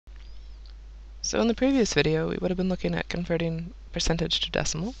So in the previous video, we would have been looking at converting percentage to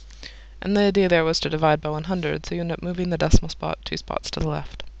decimal, and the idea there was to divide by 100, so you end up moving the decimal spot 2 spots to the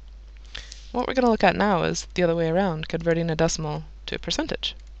left. What we're going to look at now is the other way around, converting a decimal to a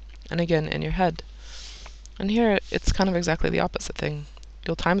percentage, and again in your head. And here it's kind of exactly the opposite thing.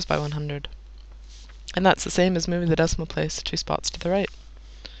 You'll times by 100. And that's the same as moving the decimal place 2 spots to the right.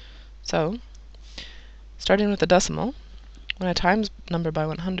 So, starting with the decimal, when I times number by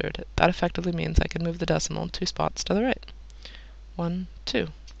 100, that effectively means I can move the decimal 2 spots to the right. 1, 2.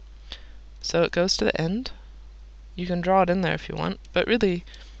 So it goes to the end. You can draw it in there if you want, but really,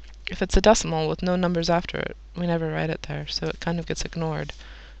 if it's a decimal with no numbers after it, we never write it there, so it kind of gets ignored.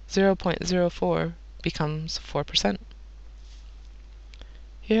 0.04 becomes 4%.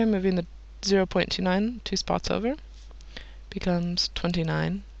 Here, moving the 0.29 2 spots over becomes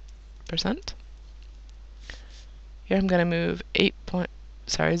 29%. Here I'm going to move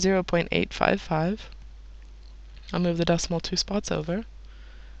 0.855. I'll move the decimal 2 spots over.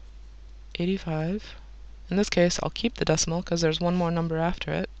 85. In this case, I'll keep the decimal because there's one more number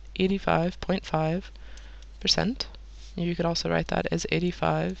after it. 85.5%. You could also write that as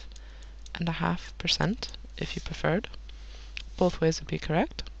 85.5% if you preferred. Both ways would be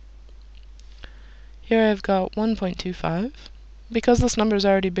correct. Here I've got 1.25. Because this number is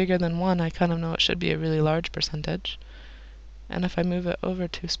already bigger than 1, I kind of know it should be a really large percentage. And if I move it over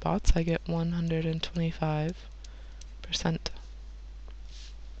 2 spots, I get 125%.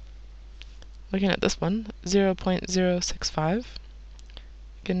 Looking at this one, 0.065. You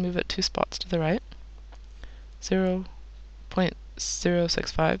can move it 2 spots to the right.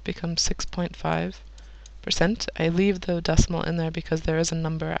 0.065 becomes 6.5%. I leave the decimal in there because there is a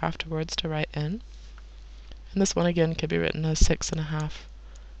number afterwards to write in. And this one again can be written as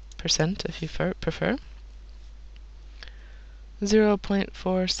 6.5% if you prefer.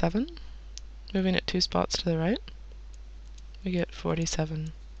 0.47, moving it 2 spots to the right, we get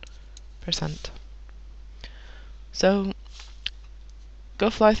 47%. So, go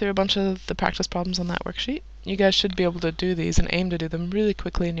fly through a bunch of the practice problems on that worksheet. You guys should be able to do these and aim to do them really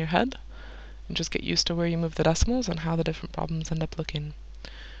quickly in your head, and just get used to where you move the decimals and how the different problems end up looking.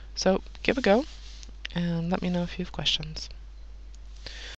 So, give a go, and let me know if you have questions.